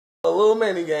Lil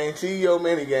Manny Gang, CEO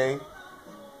Manny Gang,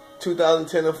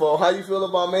 2010 and 4. How you feel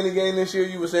about Manny Gang this year?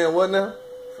 You were saying what now? I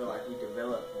feel like we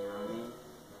developed, you know what I mean?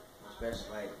 Especially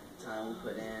like the time we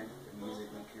put in, the music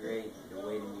we create, the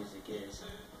way the music is.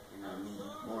 You know what I mean?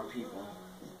 More people,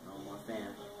 more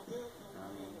fans. You know what I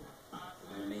mean?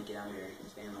 We're gonna make it out here,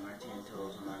 stand on our 10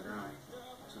 toes on our grind.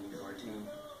 2014,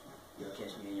 you'll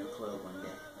catch me in your club one day.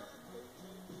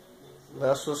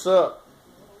 That's what's up.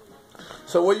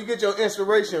 So where you get your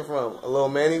inspiration from, Lil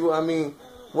Manny? I mean,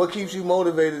 what keeps you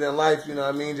motivated in life, you know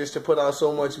what I mean, just to put out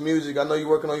so much music? I know you're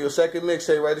working on your second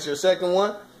mixtape, right? It's your second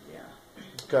one? Yeah.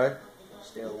 Okay.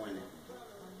 Still winning.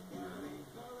 You know what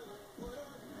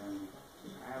I mean?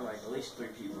 I have like at least 3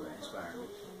 people that inspire me.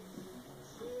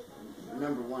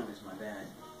 Number 1 is my dad.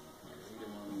 He's the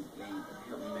one who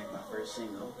helped me make my first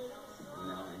single, you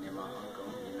know, and then my uncle,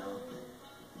 you know.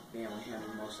 Being with him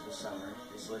most of the summer,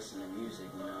 just listening to music,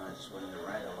 you know, I just wanted to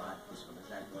write a lot. That's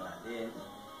exactly what I did.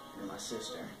 And my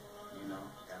sister, you know,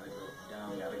 gotta go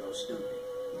dumb, gotta go stupid.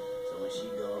 So when she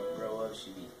grow up,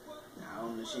 she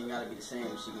ain't gotta be the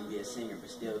same, she can be a singer, but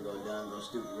still go dumb, go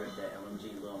stupid, rip that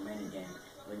LMG, Lil Manny Gang,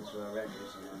 Links for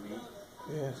Records, you know what I mean?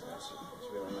 Yeah. So that's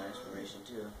really my inspiration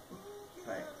too.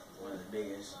 Probably one of the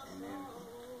biggest. And then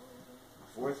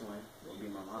my 4th one will be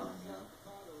my mom, you know.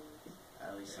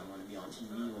 At least I want to be on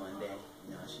TV one day.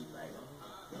 You know, she's like, oh,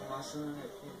 my son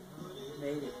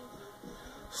made it.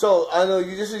 So, I know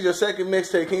this is your second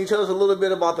mixtape. Can you tell us a little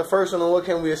bit about the first one and what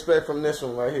can we expect from this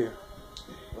one right here?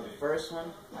 Well, the first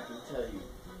one, I can tell you,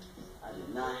 I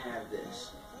did not have this.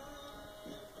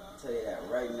 I'll tell you that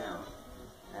right now.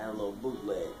 I had a little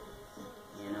bootleg,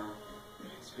 you know.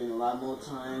 Spent a lot more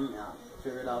time, I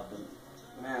figured out the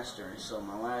mastering. So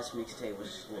my last mixtape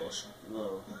was a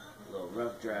little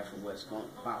rough draft of what's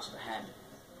about to happen.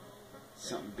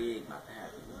 Something big about to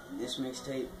happen. And this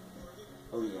mixtape,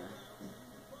 oh yeah,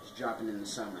 it's dropping in the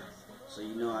summer. So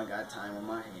you know I got time on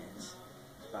my hands.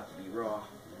 It's about to be raw, you know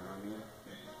what I mean?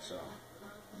 So,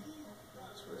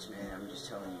 man, I'm just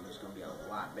telling you, it's going to be a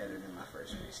lot better than my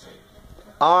first mixtape.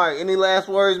 Alright, any last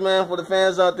words, man, for the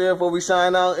fans out there before we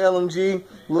sign out? LMG,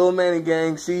 Lil Manny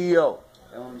Gang, CEO.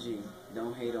 LMG,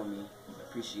 don't hate on me,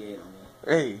 appreciate on me.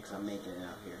 Hey. Because I'm making it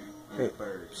out here in the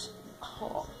burbs.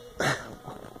 Oh.